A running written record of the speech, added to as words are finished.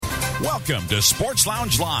Welcome to Sports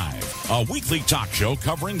Lounge Live, a weekly talk show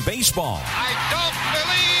covering baseball. I don't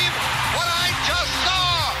believe what I just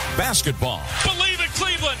saw. Basketball. Believe it,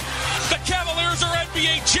 Cleveland. The Cavaliers are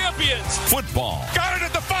NBA champions. Football. Got it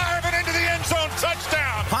at the 5 and into the end zone.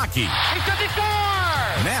 Touchdown. Hockey. He's going to score.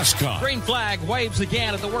 NASCAR. Green flag waves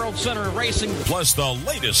again at the World Center of Racing. Plus the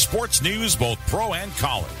latest sports news, both pro and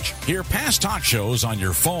college. Hear past talk shows on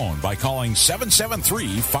your phone by calling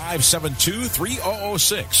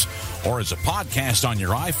 773-572-3006 or as a podcast on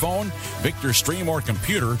your iPhone, Victor Stream or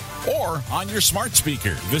computer, or on your smart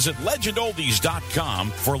speaker. Visit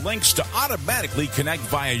legendoldies.com for links to automatically connect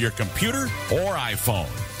via your computer or iPhone.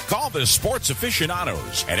 Call the Sports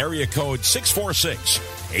Aficionados at area code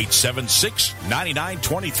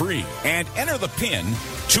 646-876-9923 and enter the PIN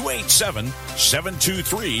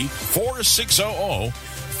 287-723-4600,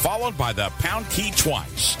 followed by the pound key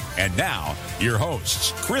twice. And now, your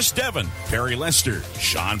hosts, Chris Devon, Perry Lester,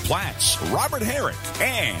 Sean Platts, Robert Herrick,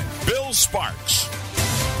 and Bill Sparks.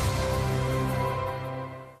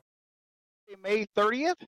 May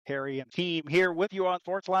 30th. Harry and team here with you on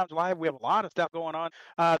Sports Lounge Live. We have a lot of stuff going on.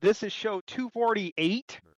 This is show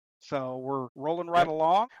 248, so we're rolling right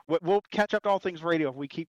along. We'll catch up to all things radio if we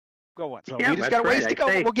keep going. So we just got a ways to go,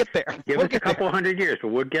 but we'll get there. Give us a couple hundred years, but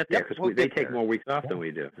we'll get there because they take more weeks off than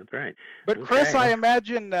we do. That's right. But Chris, I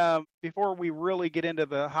imagine before we really get into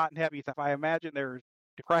the hot and heavy stuff, I imagine there's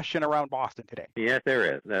depression around Boston today. Yes,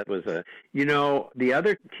 there is. That was the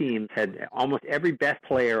other teams had almost every best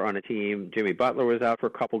player on a team. Jimmy Butler was out for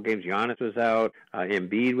a couple games. Giannis was out.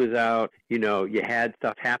 Embiid was out. You had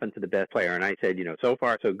stuff happen to the best player. And I said, so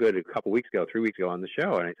far so good a couple weeks ago, 3 weeks ago on the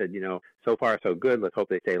show. And I said, so far so good. Let's hope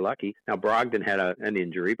they stay lucky. Now, Brogdon had an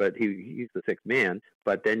injury, but he's the sixth man.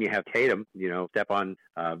 But then you have Tatum, step on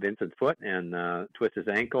Vincent's foot and twist his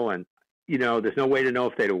ankle. And there's no way to know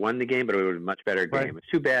if they'd have won the game, but it was a much better game. Right. It's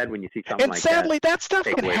too bad when you see something like that. And sadly, that stuff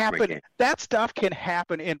can happen. That stuff can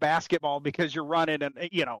happen in basketball because you're running and,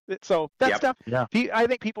 so that stuff, I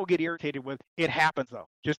think people get irritated with. It happens, though.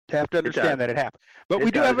 Just have to understand that it happens. But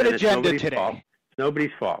we do have an agenda today. It's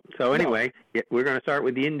nobody's fault. So anyway, we're going to start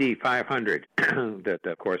with the Indy 500 that,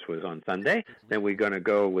 of course, was on Sunday. Then we're going to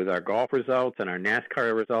go with our golf results and our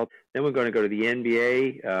NASCAR results. Then we're going to go to the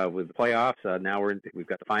NBA with the playoffs. Now we've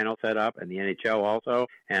got the final set up, and the NHL also,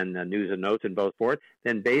 and news and notes in both sports.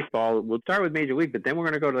 Then baseball. We'll start with Major League, but then we're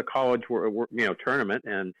going to go to the college tournament,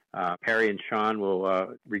 and Perry and Sean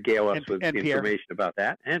will regale us with information about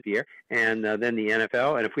that, and Pierre. And then the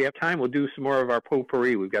NFL. And if we have time, we'll do some more of our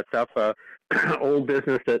potpourri. We've got stuff, old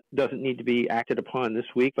business that doesn't need to be acted upon this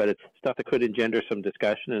week, but it's stuff that could engender some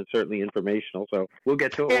discussion and certainly informational. So we'll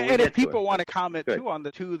get to it. And if people want to comment, too, on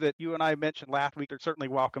the two that you and I mentioned last week, they're certainly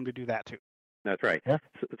welcome to do that, too. That's right. Yeah.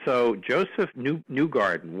 So Joseph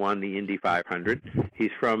Newgarden won the Indy 500.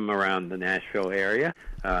 He's from around the Nashville area.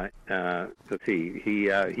 Let's see. He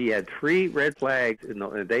had 3 red flags.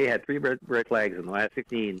 They had 3 red flags in the last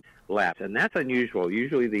 16 laps, and that's unusual.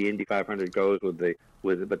 Usually the Indy 500 goes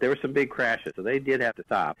but there were some big crashes, so they did have to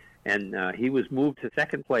stop. And he was moved to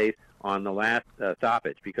second place on the last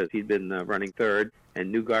stoppage because he'd been running third,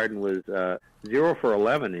 and Newgarden was 0 for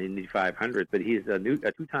 11 in Indy 500, but he's a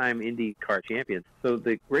two-time IndyCar champion. So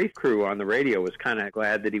the race crew on the radio was kind of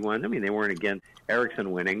glad that he won. I mean, they weren't against Ericsson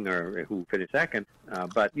winning, or who finished second,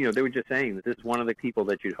 but they were just saying that this is one of the people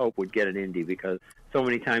that you'd hope would get an Indy, because so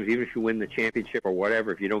many times, even if you win the championship or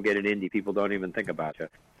whatever, if you don't get an Indy, people don't even think about you.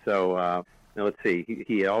 So now let's see.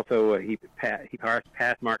 He also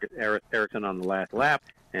passed Marcus Ericsson on the last lap.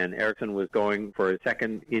 And Ericsson was going for his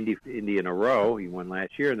second Indy in a row. He won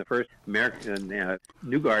last year, and the first American.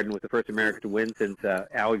 Newgarden was the first American to win since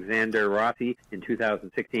Alexander Rossi in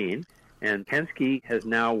 2016. And Penske has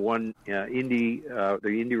now won the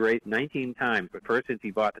Indy race 19 times, but first since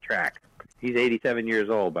he bought the track. He's 87 years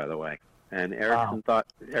old, by the way. And Ericsson thought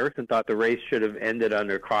the race should have ended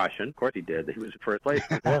under caution. Of course he did. He was in first place.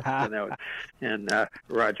 and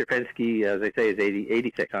Roger Penske, as they say, is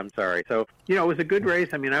 86. I'm sorry. So, it was a good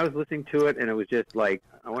race. I mean, I was listening to it, and it was just like,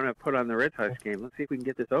 I want to put on the Red Sox game. Let's see if we can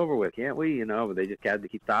get this over with, can't we? But they just had to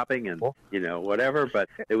keep stopping and, whatever. But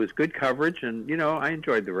it was good coverage, and, I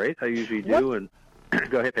enjoyed the race. I usually do. And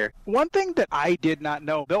go ahead, Perry. One thing that I did not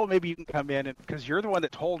know, Bill, maybe you can come in, because you're the one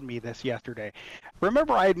that told me this yesterday.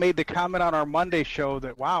 Remember, I had made the comment on our Monday show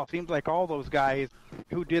that, wow, seems like all those guys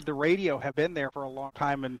who did the radio have been there for a long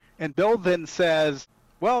time. And Bill then says,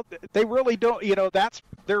 well, they really don't, that's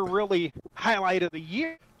their really highlight of the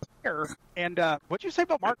year. And what'd you say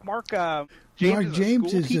about Mark James? Mark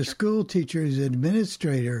James is a school teacher, he's an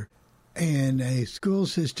administrator in a school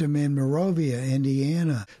system in Moravia,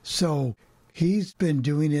 Indiana. So he's been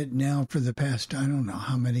doing it now for the past, I don't know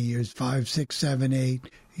how many years, 5, 6, 7, 8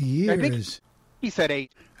 years. I think he said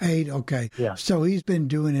 8. 8, okay. Yeah. So he's been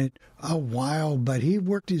doing it a while, but he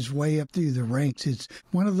worked his way up through the ranks. It's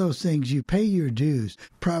one of those things, you pay your dues.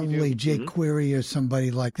 Probably Jake Query or somebody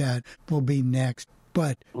like that will be next.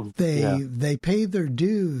 But they pay their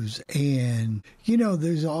dues, and, you know,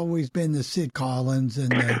 there's always been the Sid Collins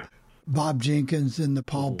and the Bob Jenkins and the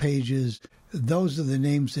Paul Pages. Those are the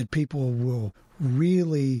names that people will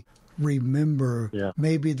really remember. Yeah.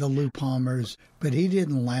 Maybe the Lou Palmers, but he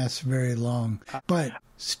didn't last very long. But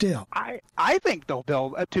still. I think, though,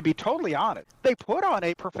 Bill, to be totally honest, they put on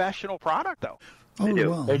a professional product, though. Oh,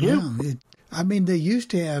 well, They do. yeah. I mean, they used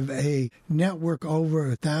to have a network over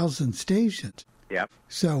 1,000 stations. Yep.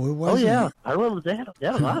 So it Oh, wasn't. yeah. I remember they had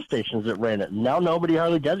a lot of stations that ran it. Now nobody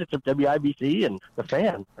hardly does except WIBC and the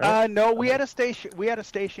Fan. Right? No, we had a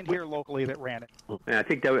station here locally that ran it. And I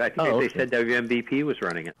think they said WMBP was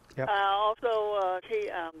running it. Yep. Also,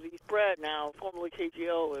 the spread now, formerly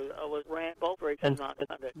KGO, was ran both races on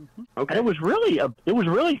Sunday. Okay. And it was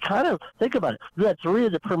really kind of, think about it. You had 3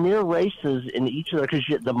 of the premier races in each of the, because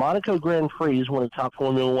the Monaco Grand Prix is one of the top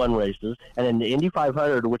Formula One races, and then the Indy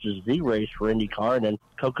 500, which is the race for IndyCar, and then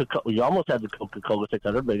Coca-Cola. You almost had the Coca-Cola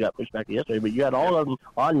 600, but it got pushed back yesterday. But you had all of them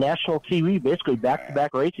on national TV, basically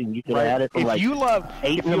back-to-back racing. You could have had it from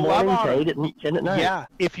 8 in the morning to 8 at 10 at night. Yeah,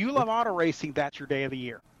 if you love auto racing, that's your day of the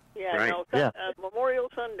year. Yeah, Right. no,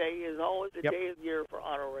 Memorial Sunday is always the day of the year for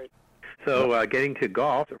auto racing. So getting to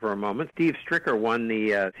golf for a moment, Steve Stricker won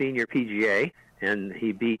the senior PGA, and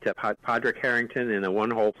he beat Padraig Harrington in a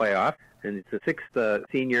one-hole playoff, and it's the 6th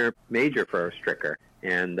senior major for Stricker,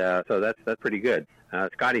 and so that's pretty good.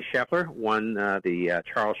 Scotty Scheffler won the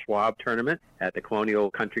Charles Schwab tournament at the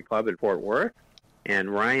Colonial Country Club in Fort Worth.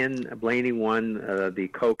 And Ryan Blaney won the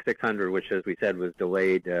Coke 600, which, as we said, was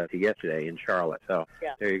delayed to yesterday in Charlotte. So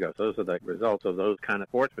there you go. So those are the results of those kind of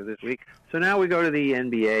sports for this week. So now we go to the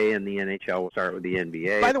NBA and the NHL. We'll start with the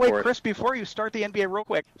NBA. By the way, Chris, before you start the NBA real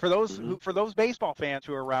quick, for those baseball fans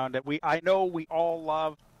who are around it, I know we all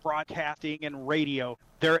love broadcasting and radio.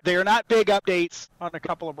 They're not big updates on a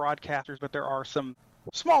couple of broadcasters, but there are some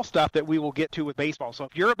small stuff that we will get to with baseball. So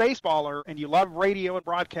if you're a baseballer and you love radio and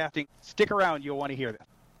broadcasting, stick around. You'll want to hear this.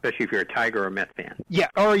 Especially if you're a Tiger or Mets fan. Yeah,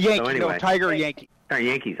 or a Yankee. So anyway. No, Tiger or Yankee.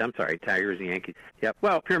 Yankees, I'm sorry. Tigers and Yankees. Yep.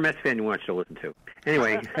 Well, if you're a Mets fan, you want to listen to.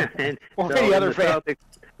 Anyway. And or any other fan.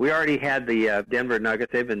 We already had the Denver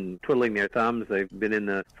Nuggets. They've been twiddling their thumbs. They've been in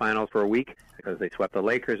the finals for a week because they swept the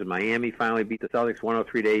Lakers, and Miami finally beat the Celtics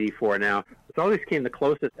 103-84. Now, the Celtics came the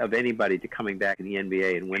closest of anybody to coming back in the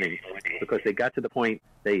NBA and winning because they got to the point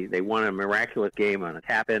they won a miraculous game on a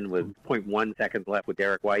tap-in with 0.1 seconds left with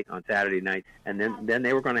Derek White on Saturday night, and then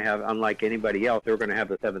they were going to have, unlike anybody else, they were going to have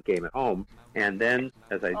the 7th game at home. And then,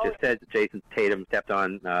 as I just said, Jason Tatum stepped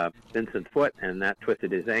on Vincent's foot, and that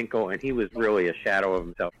twisted his ankle, and he was really a shadow of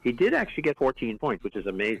himself. He did actually get 14 points, which is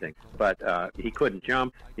amazing, but he couldn't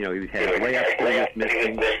jump. You know, he had a layup, players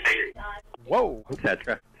missing,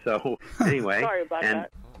 etc. So anyway, Sorry about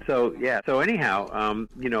that. So anyhow,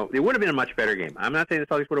 you know, it would have been a much better game. I'm not saying the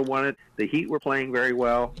Celtics would have won it. The Heat were playing very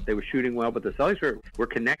well. They were shooting well, but the Celtics were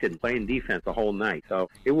connected and playing defense the whole night. So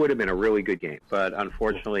it would have been a really good game. But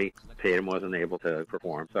unfortunately, Tatum wasn't able to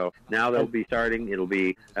perform. So now they'll be starting. It'll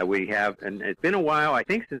be, we have, and it's been a while, I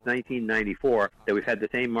think since 1994, that we've had the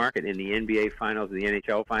same market in the NBA Finals and the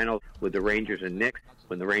NHL Finals with the Rangers and Knicks.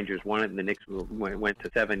 When the Rangers won it and the Knicks went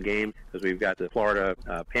to 7 games, because we've got the Florida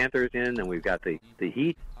Panthers in, and we've got the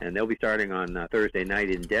Heat, and they'll be starting on Thursday night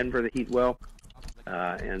in Denver, the Heat will.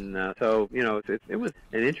 So, you know, it was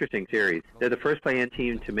an interesting series. They're the first play-in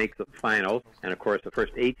team to make the finals, and, of course, the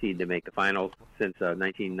first 8 seed to make the finals since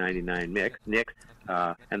 1999 Knicks,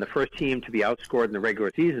 and the first team to be outscored in the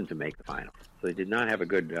regular season to make the finals. So they did not have a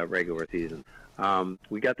good regular season.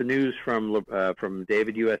 We got the news from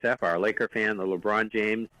David USF, our Laker fan, that LeBron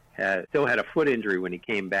James still had a foot injury when he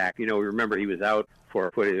came back. You know, remember he was out for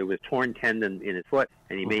a foot. It was torn tendon in his foot,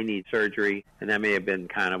 and he may need surgery, and that may have been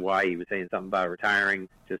kind of why he was saying something about retiring,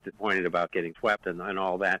 just disappointed about getting swept and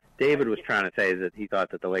all that. David was trying to say that he thought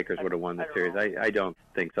that the Lakers would have won the series. I don't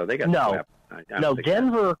think so. They got swept. No,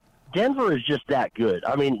 Denver is just that good.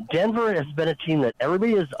 I mean, Denver has been a team that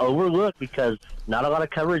everybody has overlooked because not a lot of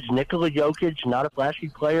coverage. Nikola Jokic, not a flashy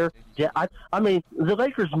player. I mean, the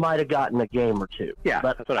Lakers might have gotten a game or two. Yeah,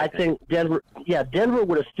 but that's what I think Denver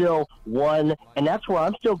would have still won, and that's where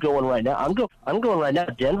I'm still going right now. I'm going right now,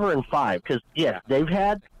 Denver in 5, because they've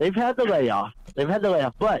had the layoff, They've had the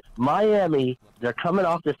layoff. But Miami, they're coming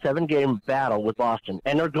off the 7-game battle with Boston,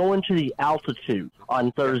 and they're going to the altitude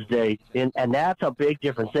on Thursday, and that's a big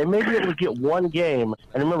difference. They may be able to get one game,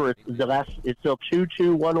 and remember, it's still 2-2,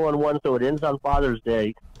 1-1-1, so it ends on Father's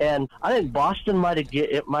Day. And I think Boston might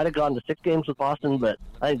have gone to 6 games with Boston, but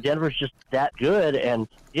I think Denver's just that good. And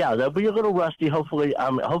yeah, they'll be a little rusty. Hopefully the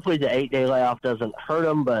 8-day layoff doesn't hurt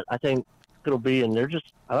them, but I think it'll be, and they're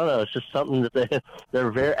just, I don't know, it's just something that they're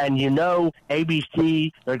very, and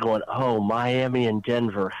ABC, they're going, oh, Miami and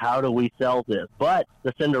Denver, how do we sell this? But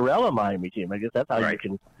the Cinderella Miami team, I guess that's how you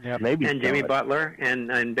can maybe. And Jimmy Butler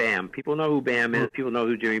and Bam. People know who Bam is. People know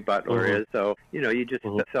who Jimmy Butler is. So, you just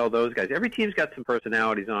sell those guys. Every team's got some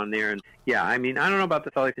personalities on there. And, yeah, I mean, I don't know about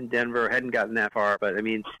the Celtics in Denver. Hadn't gotten that far. But, I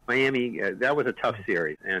mean, Miami, that was a tough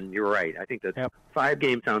series. And you're right. I think that 5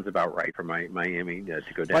 games sounds about right for Miami to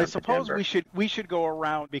go down. Well, I suppose we should go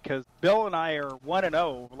around because Bill and I are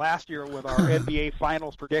 1-0 last year with our NBA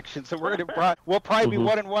Finals predictions. So we'll probably be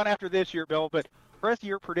 1-1 after this year, Bill. But Chris,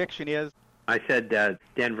 your prediction is? I said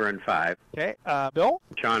Denver in 5. Okay, Bill?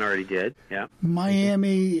 Sean already did. Yeah.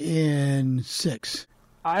 Miami in 6.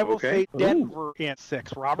 I will say Denver in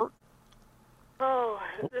 6. Robert? Oh,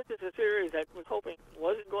 this is a series I was hoping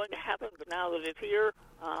wasn't going to happen, but now that it's here,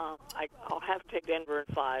 I'll have to take Denver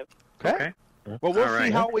in 5. Okay. Well,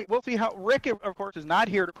 we'll see how Rick, of course, is not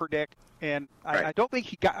here to predict, and I don't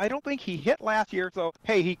think he hit last year, so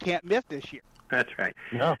hey, he can't miss this year. That's right.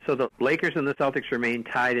 No. So the Lakers and the Celtics remain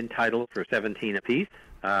tied in titles for 17 apiece.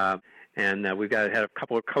 And we've had a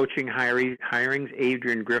couple of coaching hirings.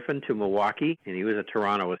 Adrian Griffin to Milwaukee, and he was a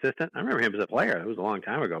Toronto assistant. I remember him as a player. It was a long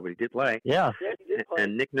time ago, but he did play. Yeah. He did play.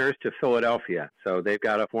 And Nick Nurse to Philadelphia. So they've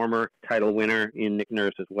got a former title winner in Nick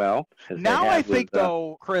Nurse as well. Now I think,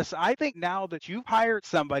 though, Chris, now that you've hired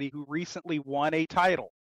somebody who recently won a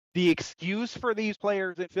title, the excuse for these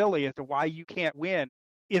players in Philly as to why you can't win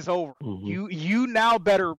is over. Mm-hmm. You now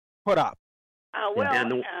better put up. Go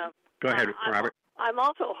ahead, Robert. I'm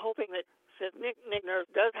also hoping that since Nick Nurse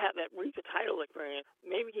does have that recent title experience,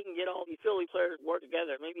 maybe he can get all these Philly players to work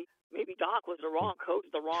together. Maybe Doc was the wrong coach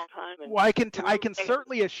at the wrong time. And I can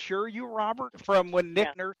certainly assure you, Robert, from when Nick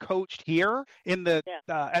Nurse coached here in the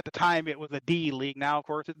at the time it was the D League. Now, of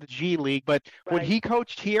course, it's the G League. But when he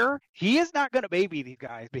coached here, he is not going to baby these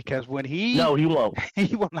guys because when he won't.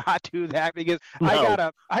 He will not do that because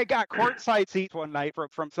I got courtside seats one night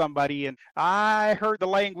from somebody and I heard the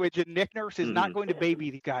language and Nick Nurse is not going to baby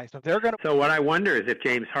these guys. So they're going to. So what I wonder is if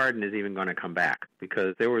James Harden is even going to come back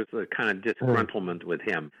because there was a kind of disgruntlement with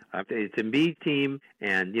him. It's a Embiid's team,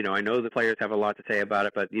 and I know the players have a lot to say about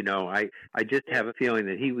it, but I just have a feeling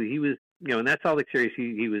that he was in that Celtics series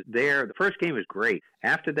he was there. The first game was great.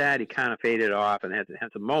 After that, he kind of faded off and had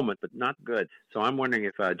some moments, but not good. So I'm wondering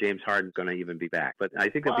if James Harden's going to even be back. But I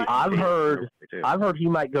think I've heard he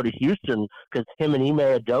might go to Houston because him and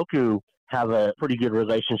Ime Udoka have a pretty good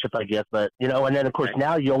relationship, I guess. But and then of course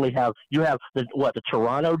now you have the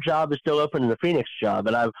Toronto job is still open and the Phoenix job,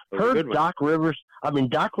 and I've heard Doc Rivers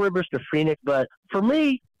to Phoenix. But for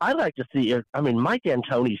me, I'd like to see Mike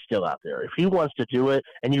D'Antoni's still out there if he wants to do it,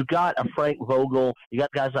 and you got a Frank Vogel, you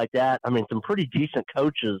got guys like that. Some pretty decent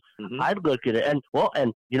coaches. Mm-hmm. I'd look at it, and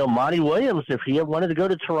Monty Williams, if he wanted to go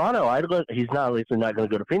to Toronto, he's not obviously not going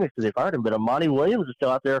to go to Phoenix because they fired him, but Monty Williams is still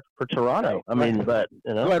out there for Toronto. Go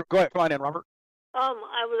ahead, come on in, Robert.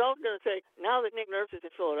 I was also going to say, now that Nick Nurse is in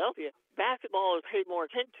Philadelphia, basketball is paid more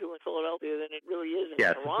attention to in Philadelphia than it really is in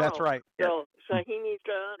Toronto. That's right. So he needs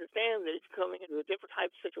to understand that he's coming into a different type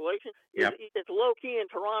of situation. Yep. It's low-key in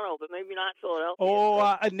Toronto, but maybe not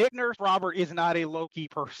Philadelphia. Nick Nurse, Robert, is not a low-key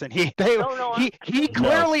person. He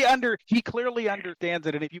clearly understands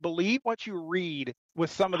it, and if you believe what you read with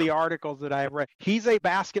some of the articles that I've read, he's a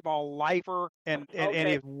basketball lifer and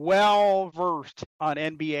is well-versed on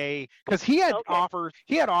NBA because he had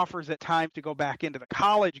offers at times to go back into the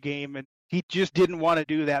college game, and he just didn't want to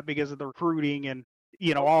do that because of the recruiting and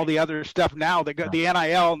all the other stuff now that got the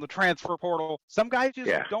NIL and the transfer portal. Some guys just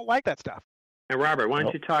don't like that stuff. And Robert, why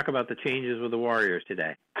don't you talk about the changes with the Warriors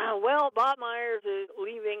today? Bob Myers is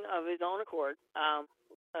leaving of his own accord.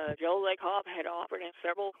 Joe Lacob had offered him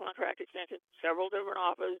several contract extensions, several different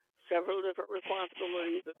offers, several different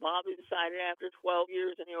responsibilities, but Bob has decided after 12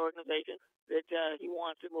 years in the organization that he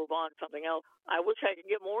wants to move on to something else. I wish I could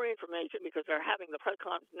get more information because they're having the press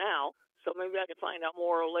conference now, so maybe I can find out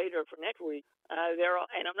more later for next week. And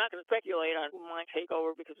I'm not going to speculate on who might take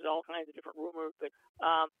over because there's all kinds of different rumors, but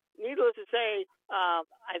needless to say,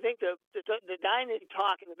 I think the dynasty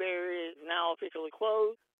talk in the Bay Area is now officially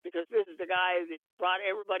closed. Because this is the guy that brought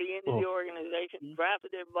everybody into the organization. He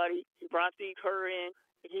drafted everybody. He brought Steve Kerr in.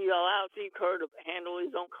 he allowed Steve Kerr to handle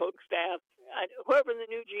his own coaching staff. Whoever the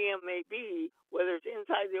new GM may be, whether it's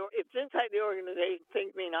inside the organization,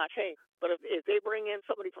 things may not change. But if they bring in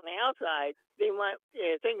somebody from the outside,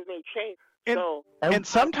 things may change. And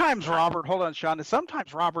sometimes, Robert, hold on, Sean.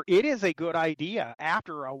 Sometimes, Robert, it is a good idea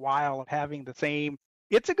after a while of having the same.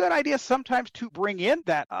 It's a good idea sometimes to bring in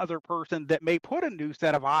that other person that may put a new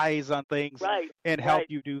set of eyes on things and help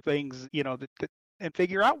you do things, and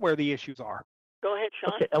figure out where the issues are. Go ahead,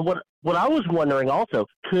 Sean. Okay, and what I was wondering also,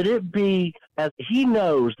 could it be, as he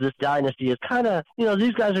knows this dynasty is kind of,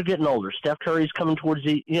 these guys are getting older. Steph Curry's coming towards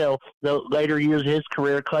the later years of his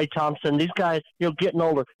career. Klay Thompson, these guys, getting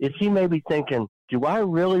older. Is he maybe thinking, do I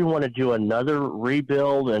really want to do another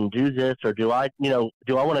rebuild and do this, or do I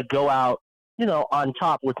want to go out, on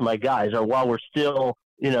top with my guys, or while we're still,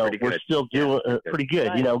 we're still doing pretty good.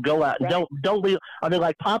 Right. Go out and don't leave. I mean,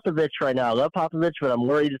 like Popovich right now. I love Popovich, but I'm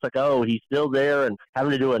worried it's like, oh, he's still there and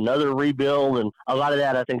having to do another rebuild. And a lot of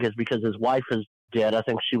that, I think, is because his wife is dead. I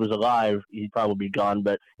think she was alive. He'd probably be gone.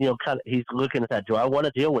 But, he's looking at that. Do I want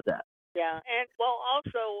to deal with that? Yeah, and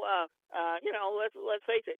also, let's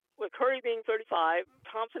face it. With Curry being 35,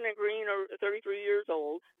 Thompson and Green are 33 years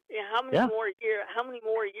old. How many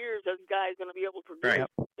more years are these guys going to be able to produce? Right.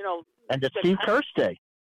 And does Steve Kerr stay?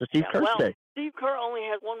 Steve Kerr only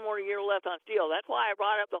has one more year left on Steele. That's why I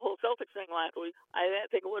brought up the whole Celtics thing last week. I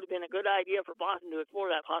think it would have been a good idea for Boston to explore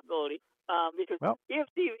that possibility. Because if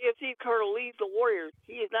Steve Kerr leaves the Warriors,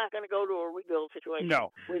 he is not going to go to a rebuild situation.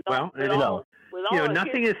 No.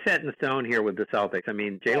 Nothing is set in stone here with the Celtics. I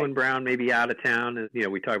mean, Jaylen Brown may be out of town.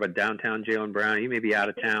 We talk about downtown Jaylen Brown. He may be out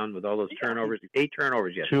of town with all those turnovers. 8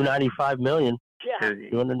 turnovers yet. $295 million. Yeah. And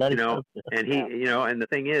the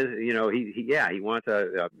thing is, he wants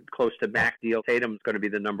a close to max deal. Tatum's going to be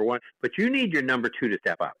the number one, but you need your number 2 to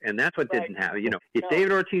step up, and that's what didn't happen. If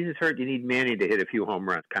David Ortiz is hurt, you need Manny to hit a few home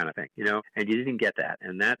runs, kind of thing. And you didn't get that,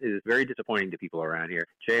 and that is very disappointing to people around here.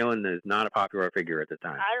 Jaylen is not a popular figure at the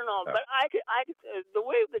time. I don't know, but I could the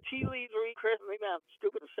way the tea leaves read, Chris. Maybe I'm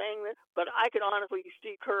stupid of saying this, but I could honestly see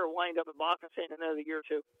Steve Kerr wind up in Boston in another year or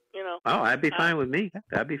two. Oh, that'd be fine with me.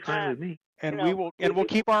 That'd be fine with me. And we'll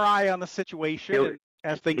keep our eye on the situation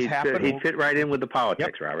as things happen. He'd fit right in with the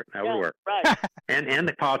politics, Robert. That would work. Right. and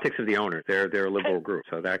the politics of the owners. They're a liberal group,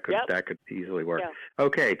 so that could easily work. Yeah.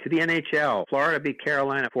 Okay, to the NHL. Florida beat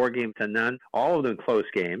Carolina 4-0. All of them close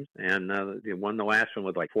games, and they won the last one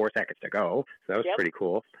with like 4 seconds to go. So that was pretty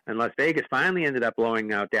cool. And Las Vegas finally ended up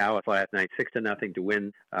blowing out Dallas last night 6-0 to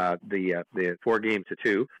win the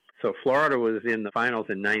 4-2. So Florida was in the finals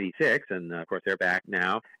in '96, and of course they're back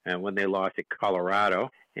now. And when they lost to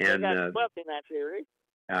Colorado, and they got swept in that series.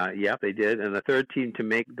 They did. And the third team to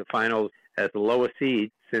make the finals as the lowest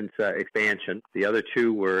seed since expansion. The other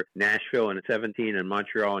two were Nashville in '17 and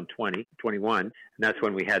Montreal in 2021. And that's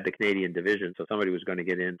when we had the Canadian division. So somebody was going to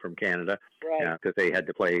get in from Canada, because they had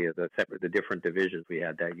to play the different divisions we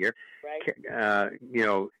had that year. Right.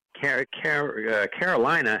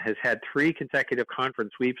 Carolina has had 3 consecutive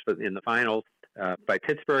conference sweeps in the finals by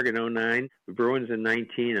Pittsburgh in 2009, the Bruins in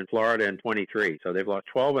 2019, and Florida in 2023. So they've lost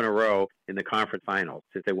 12 in a row in the conference finals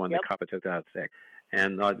since they won the Cup in 2006.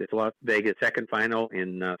 And it's Las Vegas' second final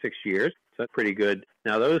in 6 years. So that's pretty good.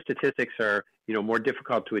 Now, those statistics are, more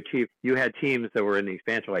difficult to achieve. You had teams that were in the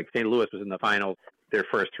expansion, like St. Louis was in the finals their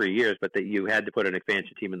first 3 years, but that you had to put an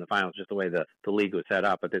expansion team in the finals, just the way the league was set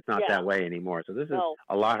up. But it's not that way anymore. So this is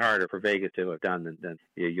a lot harder for Vegas to have done than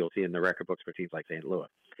you'll see in the record books for teams like St. Louis.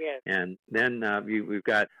 Yeah. And then we've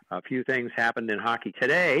got a few things happened in hockey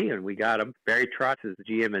today, and we got him. Barry Trotz is the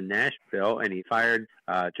GM in Nashville, and he fired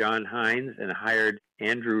John Hines and hired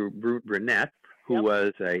Andrew Brunette, who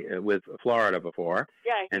was with Florida before.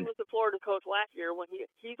 Yeah, he was the Florida coach last year when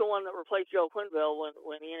he's the one that replaced Joe Quenneville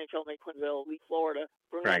when the NHL made Quenneville leave Florida.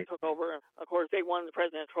 Brunette took over, and of course they won the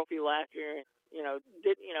President's Trophy last year.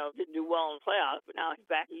 Didn't do well in the playoffs, but now he's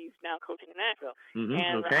back. He's now coaching in Nashville. Mm-hmm.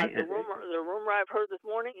 And the rumor I've heard this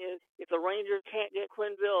morning is if the Rangers can't get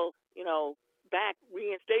Quenneville, back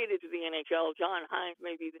reinstated to the NHL, John Hines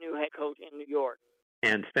may be the new head coach in New York.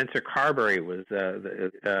 And Spencer Carberry is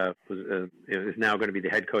now going to be the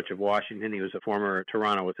head coach of Washington. He was a former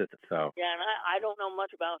Toronto assistant. So and I don't know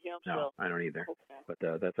much about him. No, I don't either. Okay. But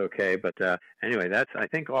that's okay. But anyway, that's I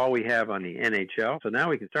think all we have on the NHL. So now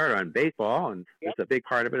we can start on baseball, and it's a big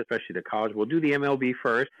part of it, especially the college. We'll do the MLB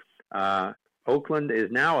first. Oakland is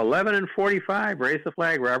now 11-45. Raise the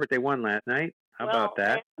flag, Robert. They won last night. How about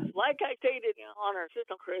that? Like I stated on our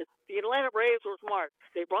system, Chris, the Atlanta Braves were smart.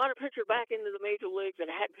 They brought a pitcher back into the major leagues that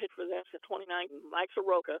hadn't pitched for them since 2019. Mike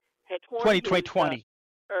Soroka had torn 2020.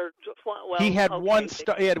 he had one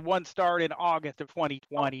start in August of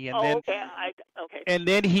 2020, and then okay. And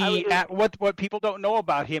then what people don't know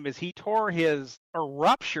about him is he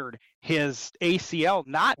ruptured his ACL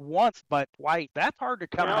not once but twice. That's hard to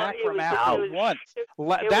come back from after once.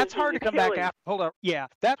 That's hard to come back after. Hold on, yeah,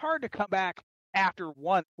 that's hard to come back after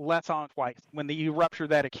once, less on twice. When you rupture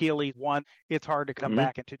that Achilles once, it's hard to come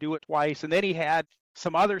back, and to do it twice. And then he had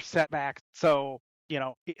some other setbacks. So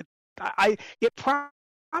it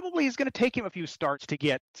probably is going to take him a few starts to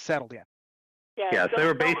get settled in. Yeah, so they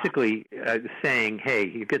were basically saying, hey,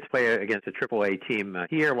 you get to play against a AAA team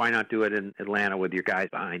here. Why not do it in Atlanta with your guys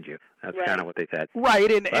behind you? That's kind of what they said. Right,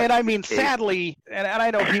 and I mean, sadly, and I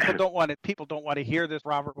know people don't want to hear this,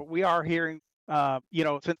 Robert, but we are hearing,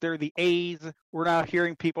 since they're the A's, we're now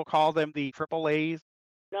hearing people call them the Triple A's.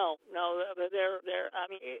 No, they're. I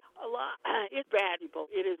mean, it's bad, people.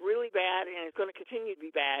 It is really bad, and it's going to continue to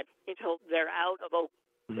be bad until they're out of Oakland.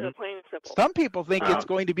 They're plain and simple. Some people think it's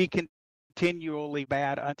going to be continually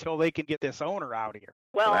bad until they can get this owner out of here.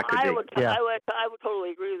 Well, I would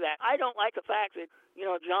totally agree with that. I don't like the fact that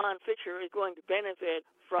John Fisher is going to benefit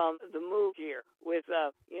from the move here with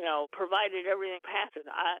provided everything passes.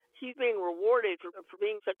 He's being rewarded for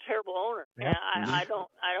being such a terrible owner, and I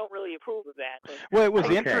don't really approve of that. Well, it was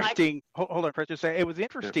interesting. Hold on, Chris. Just say it was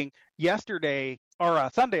interesting yesterday or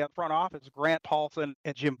Sunday at front office. Grant Paulson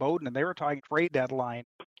and Jim Bowden, and they were talking trade deadline.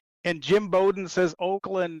 And Jim Bowden says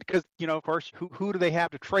Oakland, because, of course, who do they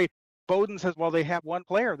have to trade? Bowden says, well, they have one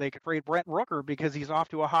player. They could trade Brent Rooker because he's off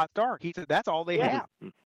to a hot start. He said that's all they have.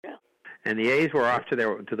 Yeah. And the A's were off to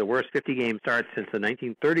the worst 50-game start since the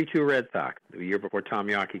 1932 Red Sox, the year before Tom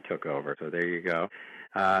Yawkey took over. So there you go.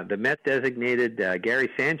 The Mets designated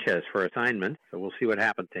Gary Sanchez for assignment, so we'll see what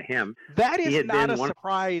happens to him. That is not a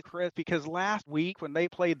surprise, Chris, because last week when they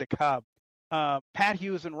played the Cubs, Pat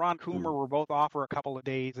Hughes and Ron Coomer were both off for a couple of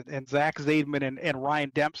days, and Zach Zaidman and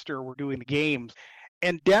Ryan Dempster were doing the games.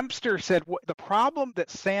 And Dempster said the problem that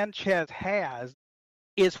Sanchez has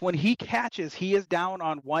is when he catches, he is down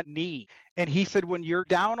on one knee. And he said when you're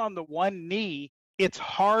down on the one knee, it's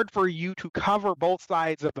hard for you to cover both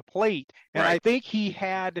sides of the plate. And right. I think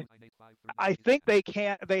they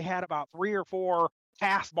had about 3 or 4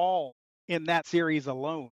 pass balls in that series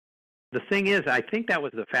alone. The thing is, I think that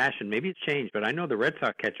was the fashion. Maybe it's changed, but I know the Red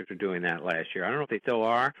Sox catchers were doing that last year. I don't know if they still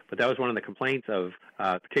are, but that was one of the complaints of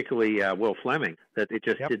particularly Will Fleming, that it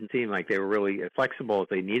just didn't seem like they were really flexible as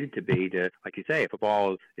they needed to be to, like you say,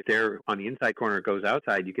 if they're on the inside corner, it goes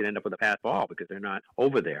outside, you could end up with a pass ball because they're not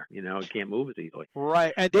over there. It can't move as easily.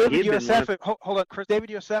 Right. And David Yosef, hold on, Chris. David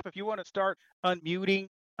Yosef, if you want to start unmuting,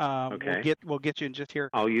 okay. We'll get you in just here.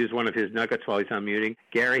 I'll use one of his nuggets while he's unmuting.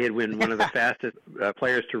 Gary had been one of the fastest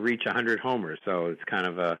players to reach 100 homers, so it's kind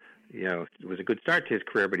of it was a good start to his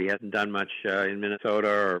career, but he hasn't done much in Minnesota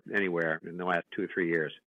or anywhere in the last 2 or 3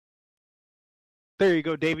 years. There you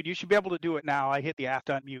go, David. You should be able to do it now. I hit the app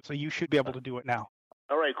to unmute, so you should be able to do it now.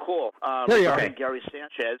 All right, cool. There you are. Gary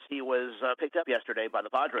Sanchez, he was picked up yesterday by the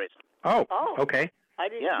Padres. Oh, okay. I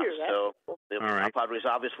didn't hear that. So the Padres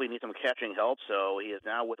obviously need some catching help, so he is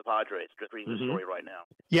now with the Padres. Just reading the story right now.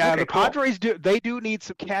 Yeah, the Padres do need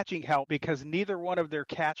some catching help because neither one of their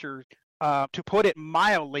catchers, to put it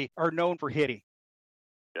mildly, are known for hitting.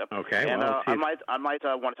 Yep. Okay. And well, I might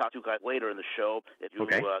want to talk to you guys later in the show if you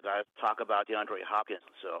guys talk about DeAndre Hopkins.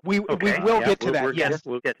 So we will get to that. Yes,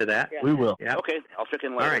 we'll get to that. Yeah. We will. Yeah. Okay, I'll check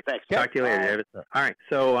in later. All right. Thanks. Talk to you later, David. All right.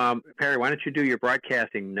 So Perry, why don't you do your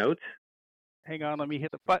broadcasting notes? Hang on, let me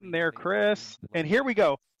hit the button there, Chris. And here we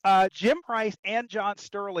go. Jim Price and John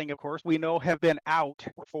Sterling, of course, we know have been out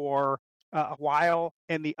for a while,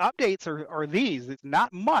 and the updates are these. It's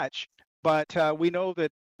not much, but we know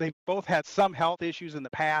that they both had some health issues in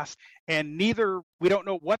the past, and we don't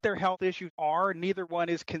know what their health issues are. Neither one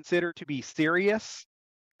is considered to be serious.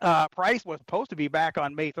 Price was supposed to be back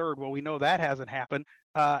on May 3rd. Well, we know that hasn't happened.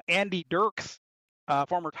 Andy Dirks,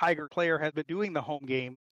 former Tiger player, has been doing the home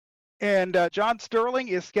game. And John Sterling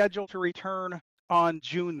is scheduled to return on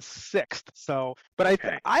June 6th. So, but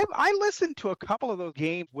I listened to a couple of those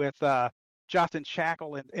games with Justin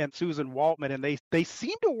Shackle and Susan Waltman, and they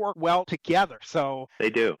seem to work well together. So they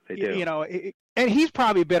do. And he's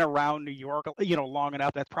probably been around New York, long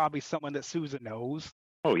enough. That's probably someone that Susan knows.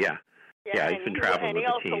 Oh yeah. Yeah, he's been traveling with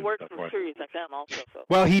the team. And he also worked for Sirius XM also. So.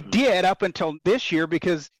 Well, he did up until this year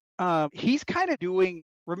because he's kind of doing.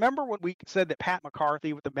 Remember when we said that Pat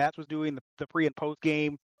McCarthy with the Mets was doing the pre and post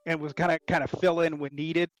game and was kind of fill in when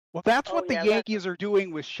needed? Well, that's what the Yankees are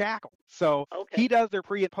doing with Shackle. So he does their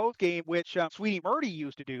pre and post game, which Sweetie Murdy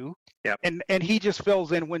used to do. Yep. And he just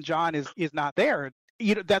fills in when John is not there.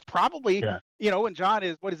 that's probably, and John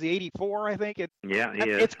is, what is he, 84, I think? He is.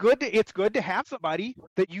 It's good to have somebody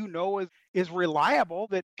that is reliable,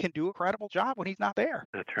 that can do a credible job when he's not there.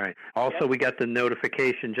 That's right. Also, we got the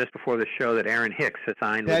notification just before the show that Aaron Hicks has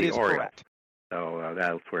signed with the Orioles. Correct. So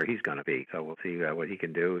that's where he's going to be. So we'll see what he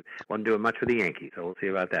can do. Wasn't doing much with the Yankees, so we'll see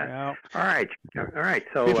about that. Well, all right.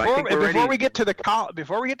 So before we get to the college,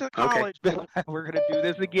 Bill, we're going to do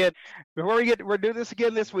this again. We're doing this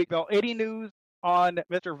again this week, Bill. Any news on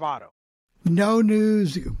Mr. Votto? No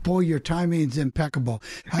news. Boy, your timing's impeccable.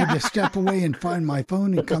 I had to step away and find my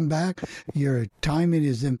phone and come back. Your timing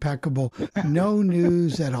is impeccable. No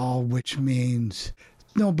news at all, which means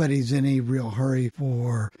nobody's in any real hurry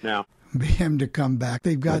for him to come back.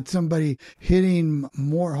 They've got somebody hitting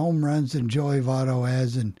more home runs than Joey Votto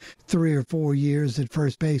has in 3 or 4 years at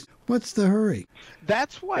first base. What's the hurry?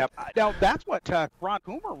 That's what Ron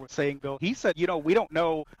Coomer was saying, Bill. He said, we don't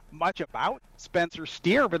know much about Spencer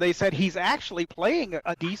Steer, but they said he's actually playing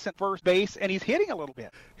a decent first base and he's hitting a little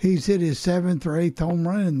bit. He's hit his 7th or 8th home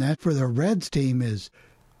run, and that for the Reds team is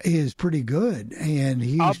pretty good.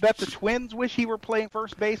 And I'll bet the Twins wish he were playing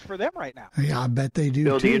first base for them right now. Yeah, I bet they do.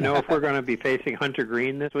 Bill, too. do you know if we're going to be facing Hunter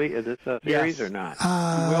Green this week, this series, or not?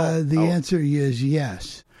 The answer is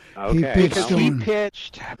yes. Okay. He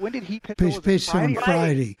pitched. When did he pitch? He pitched on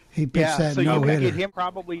Friday. He pitched that so no-hitter. You'll get him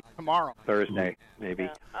probably tomorrow. Thursday, maybe.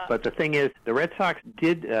 But the thing is, the Red Sox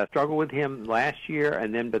did struggle with him last year,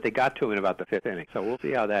 but they got to him in about the 5th inning. So we'll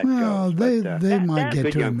see how that goes. They might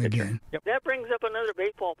get to him again. Yep. That brings up another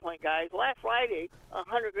baseball point, guys. Last Friday,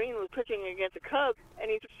 Hunter Green was pitching against the Cubs,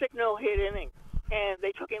 and he took 6 no-hit innings, and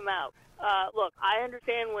they took him out. Look, I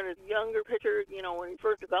understand when a younger pitcher, when he's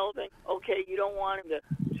first developing, okay, you don't want him to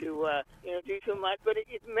do too much, but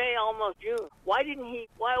it's May, almost June. Why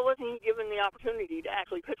wasn't he given the opportunity to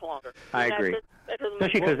actually pitch longer? I agree.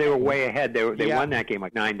 Especially because they were way ahead. They won that game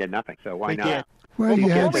like 9-0. So why not? Did. Well, you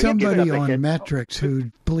had somebody on metrics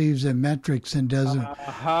who believes in metrics and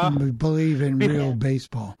doesn't believe in real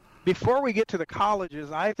baseball. Before we get to the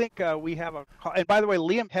colleges, I think we have and by the way,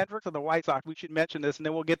 Liam Hendriks of the White Sox, we should mention this, and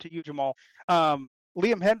then we'll get to you, Jamal. Liam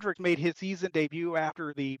Hendriks made his season debut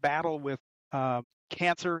after the battle with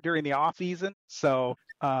cancer during the offseason. So,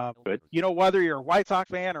 whether you're a White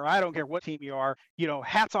Sox fan or I don't care what team you are,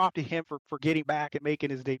 hats off to him for getting back and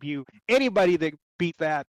making his debut. Anybody that beat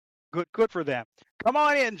that, good for them. Come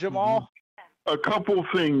on in, Jamal. A couple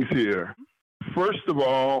things here. First of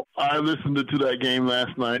all, I listened to that game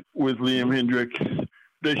last night with Liam Hendriks.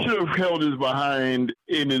 They should have held his behind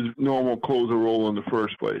in his normal closer role in the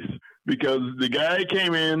first place, because the guy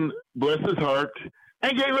came in, bless his heart,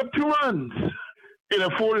 and gave up 2 runs in a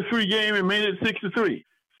 4-3 game and made it 6-3.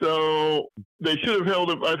 So they should have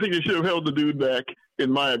held him. I think they should have held the dude back,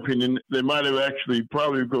 in my opinion. They might have actually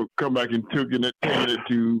probably come back and taken it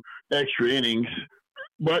to extra innings.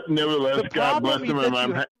 But nevertheless, God bless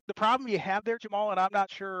him. The problem you have there, Jamal, and I'm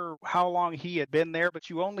not sure how long he had been there, but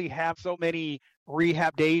you only have so many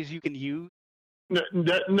rehab days you can use. No,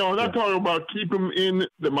 I'm not talking about keep him in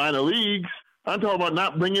the minor leagues. I'm talking about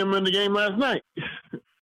not bringing him in the game last night.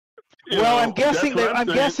 I'm guessing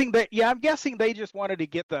they just wanted to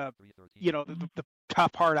get the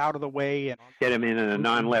tough part out of the way and get him in a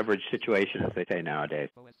non-leverage situation, as they say nowadays.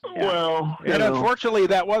 Yeah. Well, unfortunately,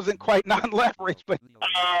 that wasn't quite non-leverage, but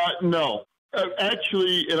no.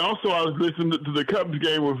 Actually, and also I was listening to the Cubs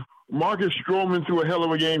game with Marcus Stroman threw a hell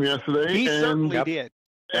of a game yesterday. He certainly did.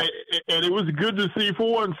 And it was good to see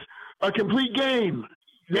for once a complete game.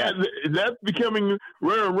 That's becoming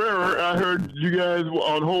rarer and rarer. I heard you guys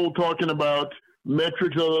on hold talking about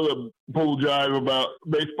metrics, all the bull jive about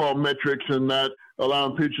baseball metrics and not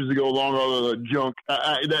allowing pitchers to go along all the junk.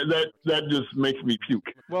 That just makes me puke.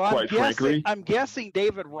 Well, frankly. I'm guessing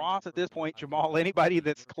David Ross at this point, Jamal. Anybody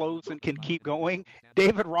that's close and can keep going,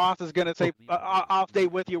 David Ross is going to say, "I'll stay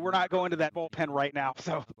with you. We're not going to that bullpen right now."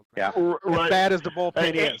 So, as bad as the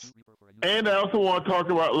bullpen is. And I also want to talk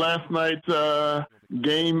about last night's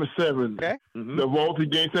Game 7, the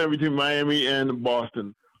vaulted Game 7 between Miami and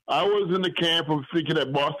Boston. I was in the camp of thinking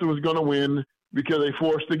that Boston was going to win because they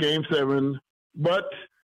forced the Game 7. But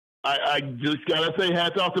I just got to say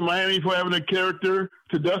hats off to Miami for having the character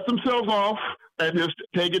to dust themselves off and just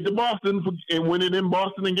take it to Boston and win it in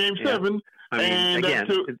Boston in Game 7. I mean, again,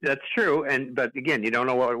 that's true. But again, you don't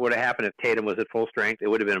know what would have happened if Tatum was at full strength. It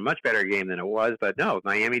would have been a much better game than it was. But no,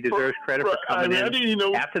 Miami deserves credit for coming in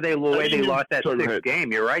after the way they lost that 6th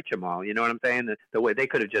game. You're right, Jamal. You know what I'm saying? The way they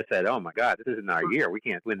could have just said, "Oh my God, this isn't our year. We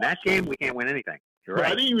can't win that game. We can't win anything." You're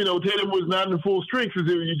right. I didn't even know Tatum was not in full strength.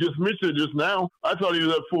 Because you just mentioned it just now. I thought he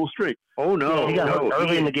was at full strength. Oh no, he got hurt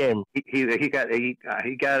early in the game. He got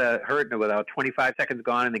hurt with about 25 seconds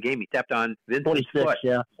gone in the game. He stepped on Vincent's foot.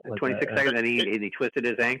 26 seconds, and he twisted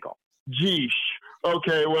his ankle. Geesh.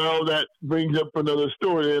 Okay, well, that brings up another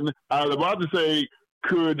story. And I was about to say,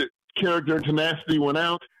 could character and tenacity win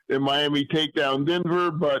out and Miami take down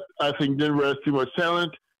Denver? But I think Denver has too much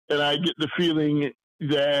talent, and I get the feeling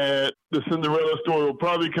that the Cinderella story will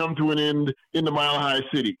probably come to an end in the Mile High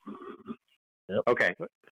City. Yep. Okay.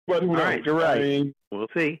 But who knows? Right, you're right. I mean, we'll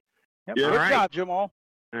see. Yep. Yeah. Good job, Jamal.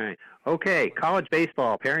 All right. Okay, college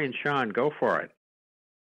baseball. Perry and Sean, go for it.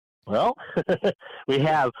 Well, we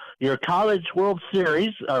have your College World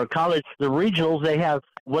Series, or the regionals. They have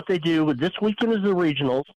what they do this weekend is the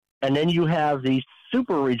regionals, and then you have the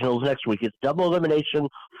super regionals next week. It's double elimination,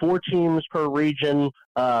 4 teams per region.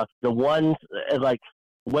 The ones like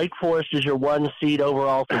Wake Forest is your 1 seed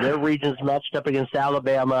overall, so their region's matched up against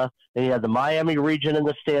Alabama. Then you have the Miami region and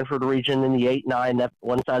the Stanford region in the 8-9. That's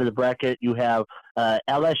one side of the bracket. You have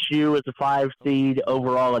LSU as the 5 seed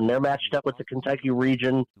overall, and they're matched up with the Kentucky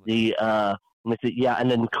region. And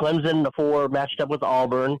then Clemson, the 4, matched up with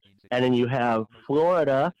Auburn. And then you have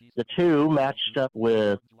Florida, the 2, matched up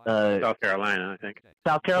with South Carolina, I think.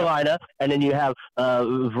 South Carolina. And then you have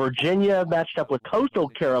Virginia matched up with Coastal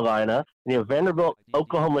Carolina. And you have Vanderbilt,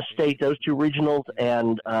 Oklahoma State, those 2 regionals,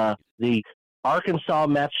 and the Arkansas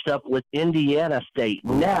matched up with Indiana State.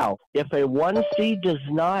 Now, if a 1 seed does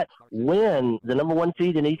not win, the number 1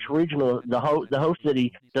 seed in each regional, the host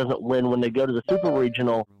city doesn't win when they go to the super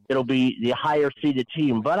regional, it'll be the higher seeded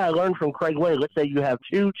team. But I learned from Craig Way, let's say you have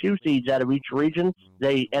 2 seeds out of each region,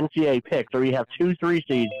 they NCAA picks, or you have 2 3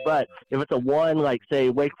 seeds. But if it's a 1, like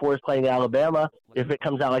say Wake Forest playing Alabama, if it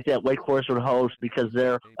comes out like that, Wake Forest would host because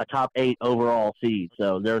they're a top 8 overall seed.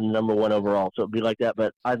 So they're the number 1 overall. So it'd be like that.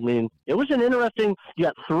 But I mean, it was an interesting, you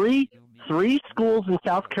got three schools in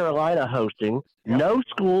South Carolina hosting, no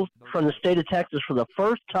schools from the state of Texas for the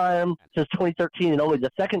first time since 2013 and only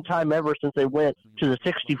the second time ever since they went to the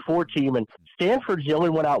 64 team. And Stanford's the only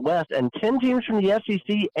one out west, and 10 teams from the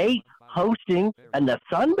SEC, 8 hosting, and the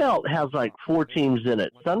Sun Belt has like 4 teams in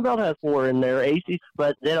it. Sun Belt has 4 in their AC,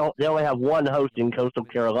 but they only have 1 hosting, Coastal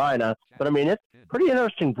Carolina. But I mean, it's a pretty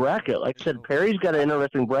interesting bracket. Like I said, Perry's got an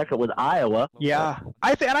interesting bracket with Iowa. Yeah,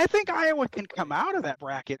 I think Iowa can come out of that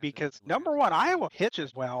bracket because number 1, Iowa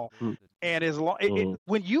pitches well, and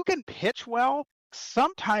when you can pitch well,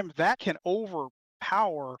 sometimes that can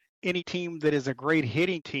overpower any team that is a great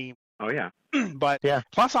hitting team. Oh yeah. But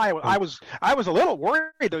plus Iowa, I was a little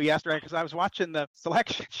worried though yesterday because I was watching the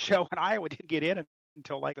selection show and Iowa didn't get in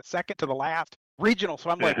until like the second to the last regional. So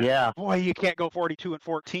I'm like, boy, you can't go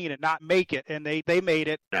 42-14 and not make it. And they made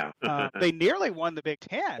it. They nearly won the Big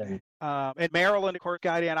Ten. And Maryland, of course,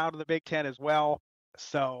 got in out of the Big Ten as well.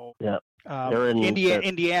 So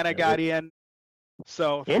Indiana got in.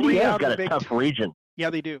 So Indiana's got a tough region. Yeah,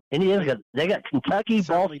 they do. They got Kentucky,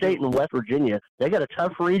 Ball State, and West Virginia. They got a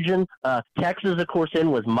tough region. Texas, of course,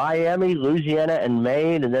 in with Miami, Louisiana, and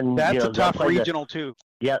Maine, and then that's a tough regional too.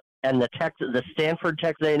 Yeah, and the Stanford,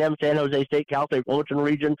 Texas A&M, San Jose State, Cal State Fullerton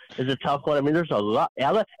region is a tough one. I mean, there's a lot.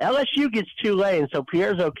 LSU gets Tulane, so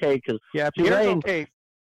Pierre's okay because Pierre's okay.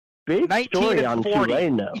 Big 19 story and on 40.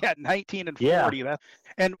 Tulane, though. Yeah, 19 and 40. Yeah.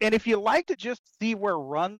 And if you like to just see where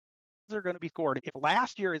runs are going to be scored, if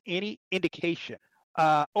last year is any indication.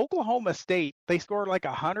 Oklahoma State, they scored like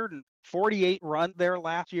 148 runs there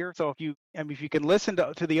last year. So if you can listen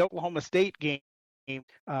to the Oklahoma State game,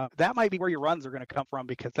 that might be where your runs are going to come from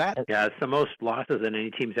because it's the most losses that any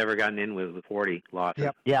team's ever gotten in with 40 losses.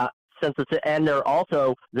 Yep. Yeah. And they're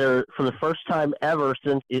for the first time ever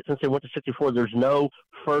since they went to 64. There's no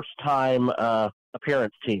first time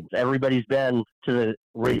appearance teams. Everybody's been to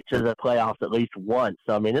the playoffs at least once.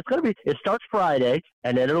 So I mean, it starts Friday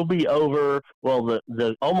and then it'll be over. Well,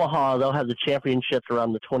 the Omaha, they'll have the championships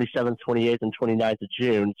around the 27th, 28th, and 29th of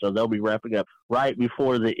June. So they'll be wrapping up right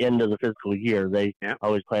before the end of the fiscal year. They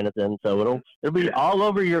always plan it then. So it'll be all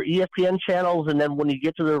over your ESPN channels. And then when you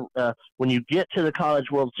get to the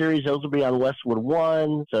College World Series, those will be on Westwood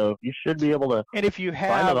One. So you should be able to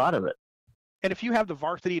find a lot of it. And if you have the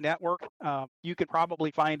Varsity Network, you can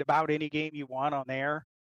probably find about any game you want on there.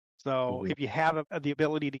 So if you have the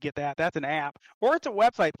ability to get that, that's an app. Or it's a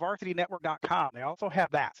website, varsitynetwork.com. They also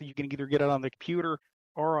have that. So you can either get it on the computer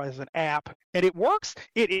or as an app. And it works.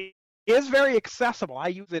 It is very accessible. I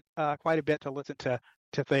use it quite a bit to listen to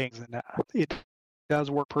things. And it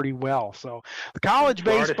does work pretty well. So the college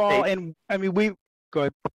baseball, and I mean, go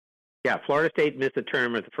ahead. Yeah, Florida State missed a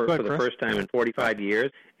tournament for the first time in 45 years,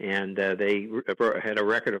 and they had a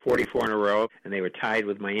record of 44 in a row, and they were tied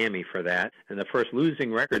with Miami for that, and the first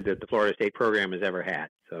losing record that the Florida State program has ever had.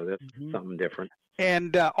 So that's something different.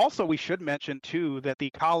 And also, we should mention too that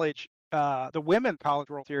the Women's College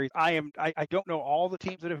World Series. I don't know all the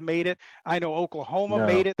teams that have made it. I know Oklahoma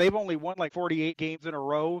made it. They've only won like 48 games in a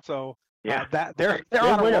row, so. Yeah, they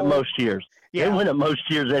win it most years. Yeah. They win it most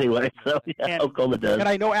years anyway. So Oklahoma does. And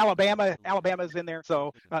I know Alabama's in there.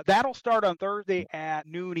 So that'll start on Thursday at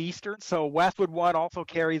noon Eastern. So Westwood One also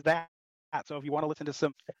carries that. So if you want to listen to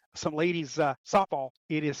some ladies softball,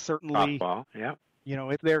 it is certainly softball. Yeah.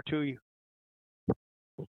 It's there to you.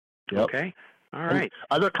 Yep. Okay. All right.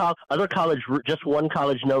 And other college, just one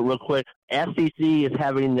college note real quick. SEC is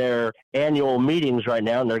having their annual meetings right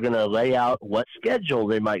now, and they're going to lay out what schedule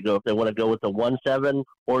they might go if they want to go with the 1-7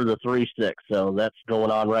 or the 3-6. So that's going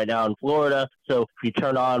on right now in Florida. So if you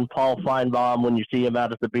turn on Paul Feinbaum when you see him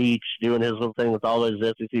out at the beach doing his little thing with all his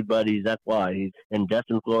SEC buddies, that's why he's in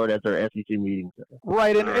Destin, Florida at their SEC meetings.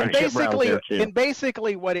 Right, and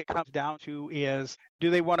basically what it comes down to is, do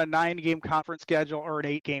they want a 9-game conference schedule or an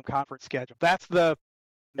 8-game conference schedule? That's the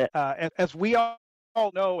as we all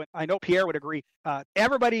know, and I know Pierre would agree,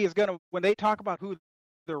 everybody is going to, when they talk about who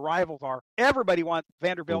their rivals are, everybody wants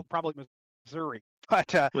Vanderbilt, probably Missouri.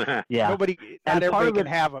 But not everybody can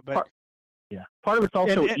have it. But part of it's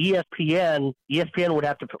also ESPN. ESPN would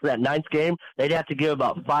have to, for that 9th game, they'd have to give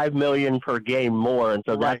about $5 million per game more, and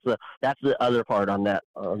so that's the other part on that,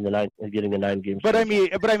 on the getting a 9-game. But I mean,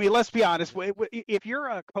 let's be honest. If you're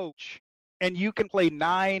a coach and you can play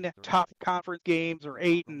 9 top conference games or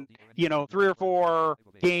 8 and 3 or 4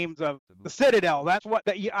 games of the Citadel, that's what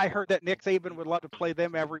I heard that Nick Saban would love to play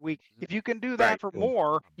them every week. If you can do that for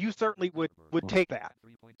more, you certainly would take that.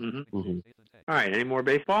 Mm-hmm. Mm-hmm. All right, any more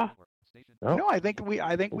baseball? No, I think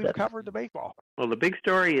we've covered the baseball. Well, the big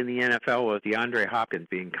story in the NFL was DeAndre Hopkins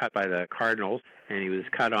being cut by the Cardinals, and he was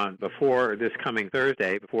cut on before this coming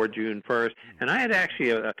Thursday, before June 1st. And I had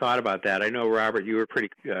actually thought about that. I know, Robert, you were pretty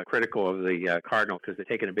critical of the Cardinals because they're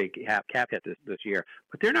taking a big cap hit this year.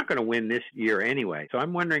 But they're not going to win this year anyway. So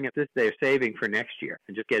I'm wondering if they're saving for next year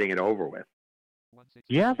and just getting it over with.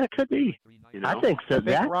 Yeah, that could be. I think so.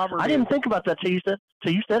 I didn't think about that till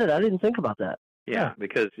you said it. I didn't think about that. Yeah,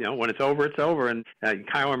 because when it's over, and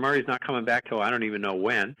Kyler Murray's not coming back till I don't even know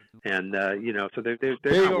when, and so they're not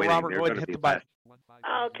winning. Robert, they're going to be best.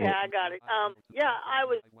 Okay, I got it.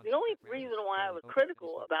 The only reason why I was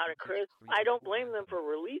critical about it, Chris, I don't blame them for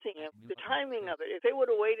releasing him. The timing of it. If they would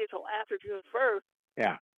have waited till after June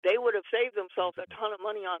 1st, they would have saved themselves a ton of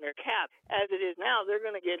money on their cap. As it is now, they're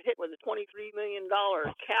going to get hit with a $23 million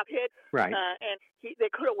cap hit. Right. And they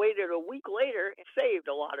could have waited a week later and saved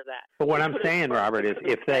a lot of that. But what I'm saying, Robert, is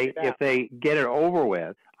if they get it over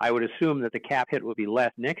with, I would assume that the cap hit will be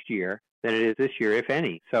less next year than it is this year, if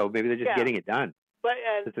any. So maybe they're just getting it done. But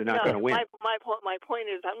they're not going to win. My point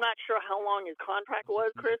is, I'm not sure how long his contract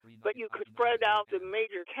was, Chris, but you could spread out the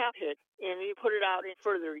major cap hit and you put it out in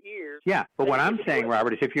further years. Yeah, but what I'm saying,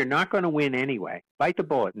 Robert, is if you're not going to win anyway, bite the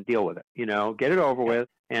bullet and deal with it. Get it over with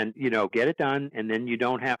and, get it done, and then you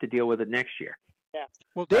don't have to deal with it next year. Yeah.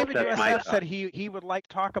 Well, David USF said he would like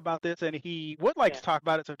to talk about this, and he would like to talk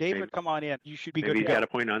about it. So, David, come on in. You should be good. Maybe he's got a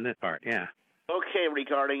point on this part. Yeah. Okay,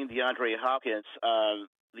 regarding DeAndre Hopkins,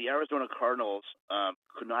 the Arizona Cardinals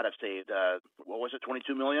could not have saved, what was it,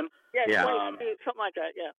 $22 million? Yeah. Something like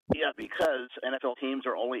that, yeah. Yeah, because NFL teams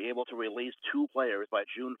are only able to release 2 players by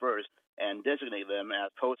June 1st and designate them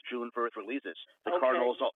as post-June 1st releases. The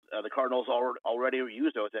Cardinals already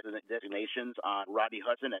used those designations on Rodney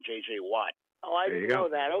Hudson and J.J. Watt. Oh, I didn't know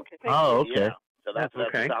that. Okay, thank you. Okay. Yeah. So that's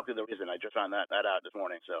exactly the reason. I just found that out this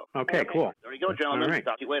morning. So cool. There you go, gentlemen. All right.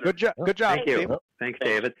 Talk to you later. Good job. Thank you. Thanks,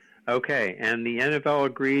 David. Okay, and the NFL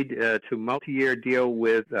agreed to multi-year deal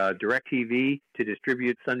with DirecTV to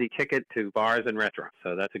distribute Sunday Ticket to bars and restaurants.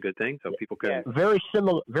 So that's a good thing. So people can very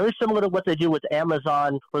similar to what they do with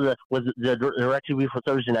Amazon with the DirecTV for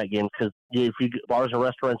Thursday night games. Because if bars and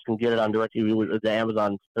restaurants can get it on DirecTV with the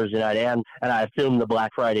Amazon Thursday night, and I assume the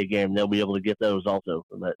Black Friday game they'll be able to get those also.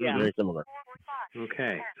 So very similar.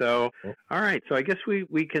 Okay, so all right, so I guess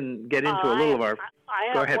we can get into a little of our.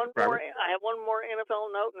 Go ahead, Robert. I have one more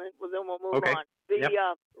NFL note, and then we'll move on. The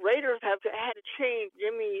Raiders had to change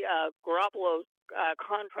Jimmy Garoppolo's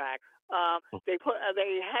contract. He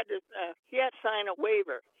had to sign a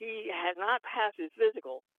waiver. He has not passed his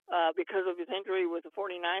physical because of his injury with the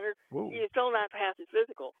 49ers. Whoa. He has still not passed his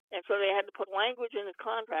physical, and so they had to put language in his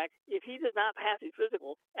contract. If he does not pass his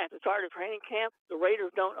physical at the start of training camp, the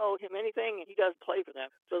Raiders don't owe him anything, and he does play for them.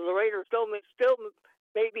 So the Raiders still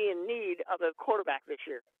may be in need of a quarterback this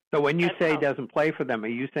year. So when you say doesn't play for them, are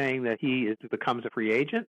you saying that becomes a free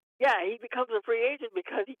agent? Yeah, he becomes a free agent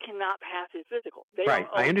because he cannot pass his physical. Right.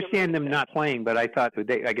 I understand them not playing, but I thought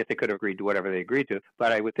I guess they could have agreed to whatever they agreed to.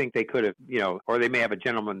 But I would think they could have, or they may have a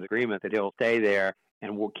gentleman's agreement that he'll stay there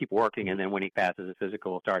and we'll keep working, and then when he passes his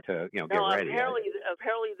physical, we'll start to, get ready.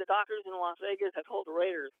 Apparently the doctors in Las Vegas have told the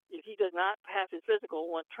Raiders if he does not pass his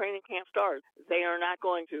physical when training camp starts, they are not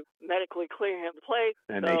going to medically clear him to play.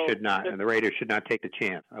 And they should not, and the Raiders should not take the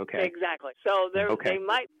chance. Okay. Exactly. So they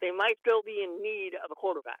might still be in need of a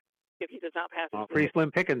quarterback if he does not pass his physical. Pretty slim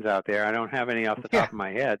pickings out there. I don't have any off the top of my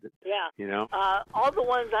head. Yeah. All the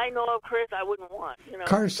ones I know of, Chris, I wouldn't want.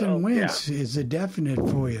 Carson Wentz is a definite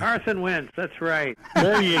for you. Carson Wentz, that's right.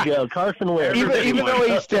 There you go, Carson Wentz.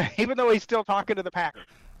 Even though he's still talking to the Packers.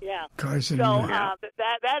 Yeah. Carson So Wentz.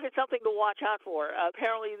 that is something to watch out for.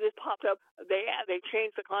 Apparently, this popped up. They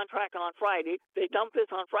changed the contract on Friday. They dumped this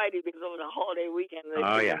on Friday because it was a holiday weekend.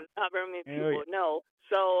 Not very many people would know.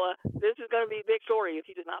 So this is going to be a big story if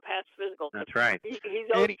he does not pass physical. That's right. He's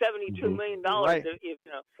owed $72 million. Right.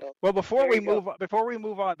 Well, before we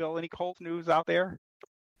move on, Bill, any Colts news out there?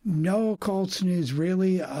 No Colts news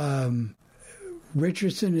really.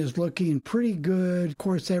 Richardson is looking pretty good. Of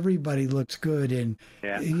course, everybody looks good in,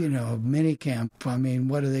 minicamp. I mean,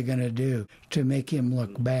 what are they going to do to make him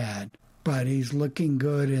look bad? But he's looking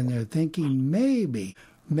good, and they're thinking maybe,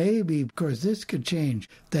 of course, this could change,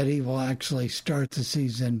 that he will actually start the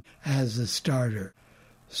season as a starter.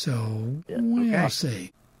 So we'll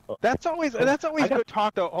see. That's always good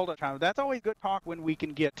talk, though. Hold on, Tom. That's always good talk when we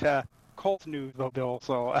can get Colts news, though, Bill.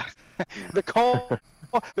 So the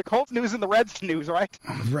Colts news and the Reds news, right?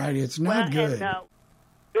 Right. It's not good. And,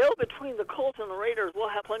 Bill, between the Colts and the Raiders, we'll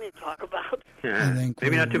have plenty to talk about.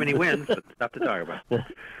 Maybe not too many wins, but stuff to talk about.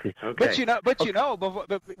 Okay.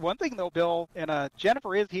 But one thing though, Bill, and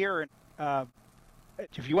Jennifer is here, and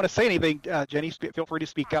if you want to say anything, Jenny, feel free to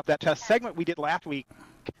speak up. That segment we did last week,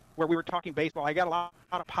 where we were talking baseball, I got a lot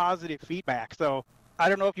of positive feedback. So I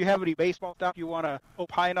don't know if you have any baseball stuff you want to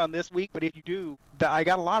opine on this week, but if you do, I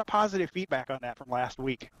got a lot of positive feedback on that from last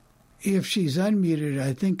week. If she's unmuted,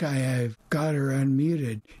 I think I have got her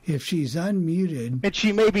unmuted. If she's unmuted, and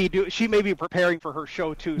she may be preparing for her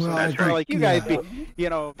show too. So that's like you guys be, Wait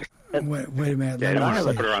a minute. I don't want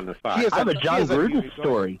to put her on the spot. I have a John Gruden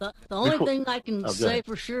story. The only thing I can say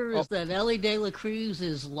for sure is that Ellie De La Cruz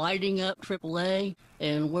is lighting up AAA,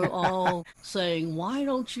 and we're all saying, "Why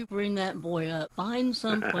don't you bring that boy up? Find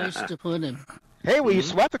some place to put him." Hey, we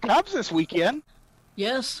swept the Cubs this weekend.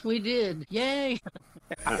 Yes, we did. Yay!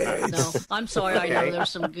 No, I'm sorry. I know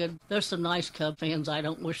there's some nice Cub fans. I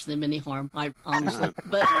don't wish them any harm. I honestly,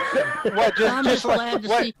 but I'm just glad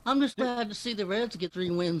to see the Reds get 3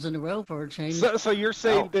 wins in a row for a change. So you're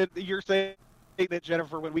saying that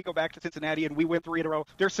Jennifer, when we go back to Cincinnati and we win 3 in a row,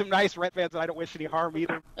 there's some nice Red fans that I don't wish any harm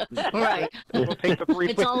either. Right. We'll take the 3.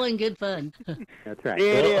 It's all in good fun. That's right.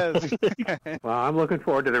 It is. Well, I'm looking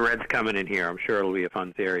forward to the Reds coming in here. I'm sure it'll be a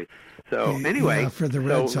fun series. So anyway, for the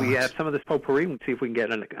Red Sox. We have some of this potpourri. We'll see if we can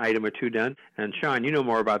get an item or two done. And Sean, you know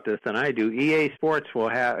more about this than I do. EA Sports will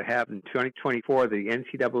have in 2024 the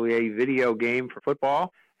NCAA video game for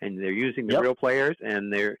football, and they're using the real players,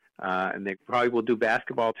 and they probably will do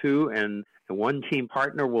basketball too. And the one team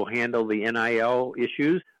partner will handle the NIL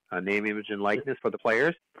issues, name, image, and likeness for the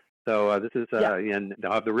players. So this is and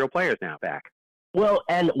they'll have the real players now back. Well,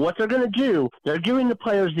 and what they're going to do, they're giving the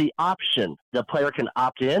players the option. The player can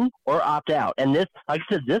opt in or opt out. And this, like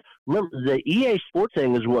I said, remember, the EA Sports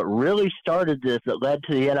thing is what really started this, that led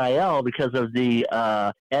to the NIL because of the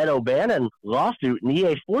Ed O'Bannon lawsuit. And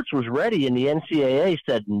EA Sports was ready, and the NCAA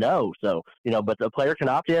said no. So, but the player can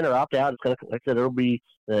opt in or opt out. It's going to, like I said, it'll be,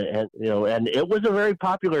 and it was a very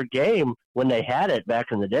popular game when they had it back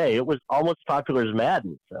in the day. It was almost as popular as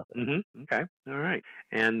Madden. So. Okay. All right.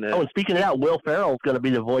 And and speaking of that, Will Ferrell's going to be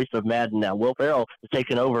the voice of Madden now. Will Ferrell is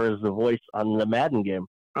taking over as the voice on the Madden game.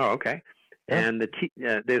 Oh, okay. Yeah. And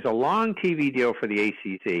there's a long TV deal for the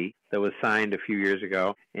ACC that was signed a few years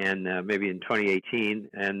ago, and maybe in 2018.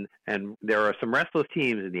 And there are some restless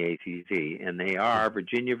teams in the ACC, and they are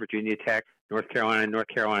Virginia, Virginia Tech, North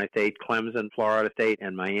Carolina State, Clemson, Florida State,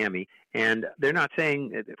 and Miami. And they're not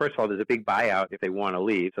saying, first of all, there's a big buyout if they want to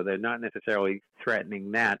leave, so they're not necessarily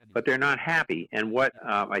threatening that, but they're not happy. And what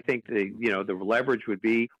I think the leverage would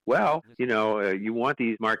be, you want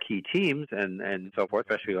these marquee teams and so forth,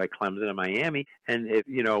 especially like Clemson and Miami, and if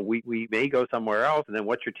we may go somewhere else, and then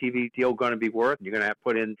what's your TV deal going to be worth? And you're going to have to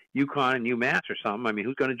put in UConn and UMass or something. I mean,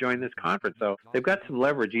 who's going to join this conference? So they've got some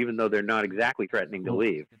leverage, even though they're not exactly threatening to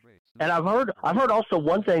leave. And I've heard also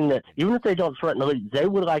one thing that even if they don't threaten the league, they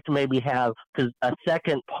would like to maybe have a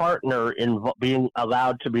second partner in being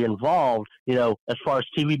allowed to be involved, as far as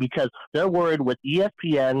TV, because they're worried with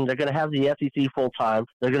ESPN, they're going to have the SEC full time.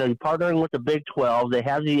 They're going to be partnering with the Big 12. They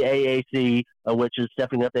have the AAC, which is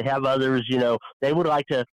stepping up. They have others, they would like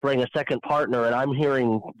to bring a second partner. And I'm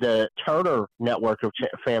hearing the Turner network of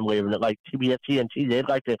family of like TBS, TNT, they'd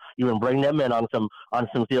like to even bring them in on some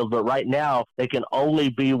deals. But right now they can only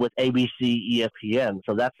be with ABC, ESPN.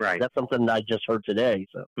 So that's right. That's something I just heard today.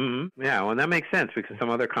 So yeah, well, that makes sense because some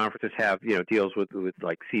other conferences have deals with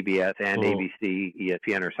like CBS and ABC,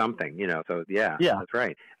 ESPN, or something. So yeah, that's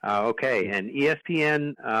right. Okay, and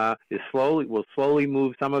ESPN will slowly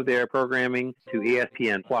move some of their programming to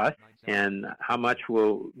ESPN Plus. And how much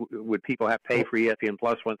would people have to pay for ESPN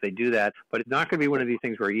Plus once they do that? But it's not going to be one of these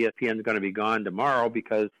things where ESPN is going to be gone tomorrow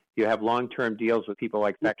because you have long-term deals with people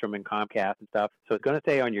like Spectrum and Comcast and stuff. So it's going to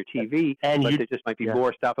stay on your TV, but there just might be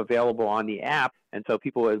more stuff available on the app. And so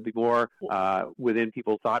people will be more within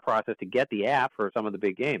people's thought process to get the app for some of the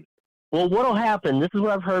big games. Well, what will happen, this is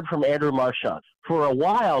what I've heard from Andrew Marchand. For a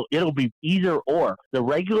while, it'll be either or. The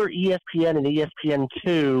regular ESPN and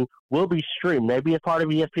ESPN2 will be streamed, maybe a part of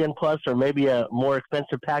ESPN Plus or maybe a more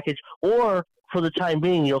expensive package, or for the time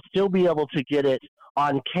being, you'll still be able to get it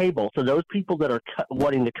on cable. So those people that are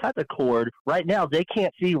wanting to cut the cord, right now they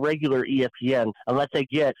can't see regular ESPN unless they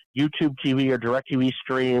get YouTube TV or DirecTV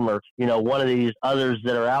Stream or, one of these others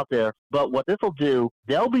that are out there. But what this will do,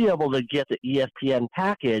 they'll be able to get the ESPN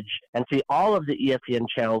package and see all of the ESPN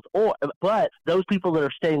channels. But those people that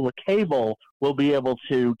are staying with cable will be able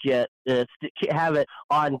to have it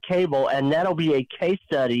on cable, and that'll be a case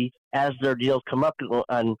study as their deals come up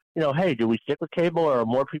on, hey, do we stick with cable or are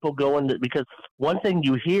more people going to, because one thing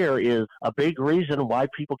you hear is a big reason why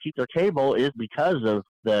people keep their cable is because of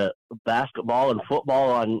the basketball and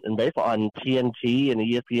football and baseball on TNT and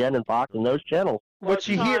ESPN and Fox and those channels.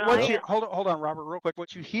 Hold on, Robert, real quick.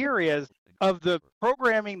 What you hear is of the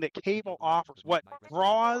programming that cable offers, what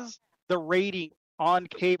draws the rating on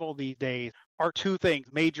cable these days are two things: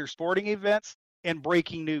 major sporting events and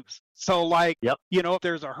breaking news. So if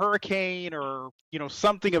there's a hurricane or,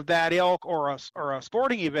 something of that ilk or a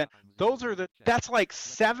sporting event, that's like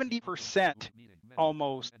 70%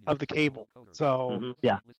 almost of the cable. So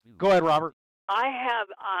Go ahead, Robert.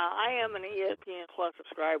 I am an ESPN Plus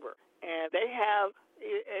subscriber, and they have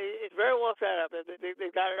it's very well set up.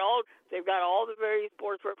 They've got it all. They've got all the various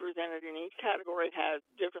sports represented in each category. It has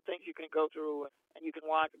different things you can go through and you can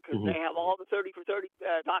watch because they have all the 30 for 30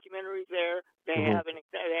 documentaries there. They have an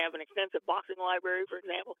extensive boxing library, for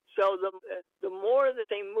example. So the more that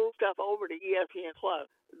they move stuff over to ESPN Plus,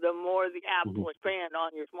 the more the app will expand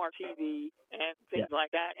on your smart TV and things like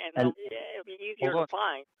that, and it'll be easier to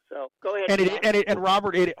find. So go ahead. And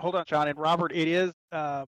Robert, hold on, John. And Robert, it is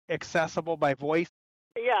accessible by voice.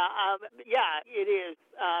 Yeah, it is.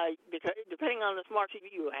 Because depending on the smart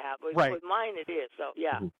TV you have, with mine it is. So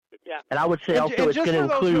yeah. And I would say also it's going to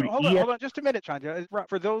include. Hold on, just a minute, John.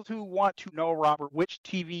 For those who want to know, Robert, which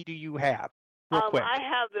TV do you have? Real quick. I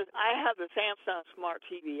have the Samsung Smart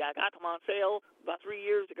TV. I got them on sale about 3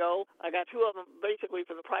 years ago. I got two of them basically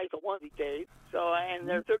for the price of one these days. So and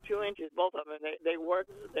they're 32 inches, both of them. They work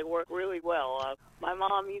really well. My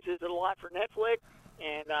mom uses it a lot for Netflix.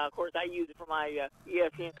 And, of course, I use it for my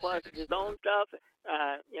ESPN Plus and his own stuff,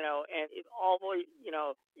 and it always,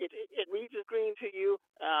 it reads the screen to you.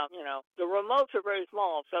 The remotes are very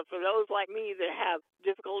small. So for those like me that have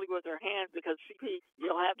difficulty with their hands because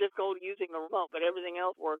you'll have difficulty using the remote, but everything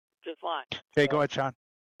else works just fine. Okay, go ahead, Sean.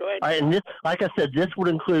 Go ahead. All right, and this, like I said, this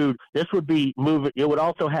would be moving. It would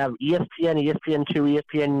also have ESPN, ESPN2,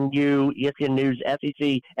 ESPNU, ESPN News,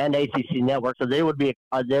 SEC, and ACC network. So they would be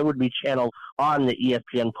channeled on the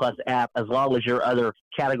ESPN Plus app as long as your other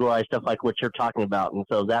categorized stuff like what you're talking about. And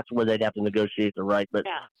so that's where they'd have to negotiate the right. But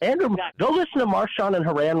Andrew, go listen to Marchand and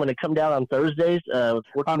Haran when they come down on Thursdays. They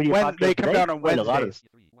come down on Wednesdays.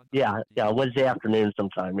 Wednesday afternoon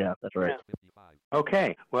sometime. Yeah, that's right. Yeah.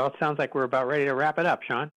 Okay. Well, it sounds like we're about ready to wrap it up,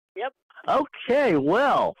 Sean. Yep. Okay.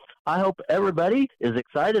 Well, I hope everybody is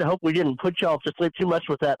excited. I hope we didn't put y'all to sleep too much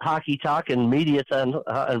with that hockey talk and media.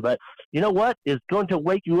 But you know what is going to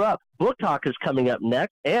wake you up? Book Talk is coming up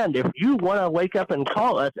next. And if you want to wake up and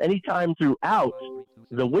call us anytime throughout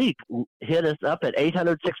the week, hit us up at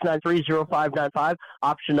 800-693-0595,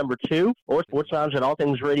 option number 2, or Sports Lounge at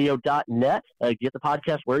allthingsradio.net. Get the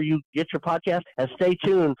podcast where you get your podcast, and stay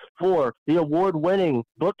tuned for the award-winning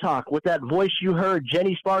Book Talk with that voice you heard,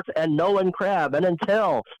 Jenny Sparks and Nolan Crabb. And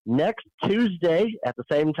until next Tuesday at the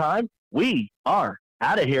same time, we are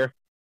out of here.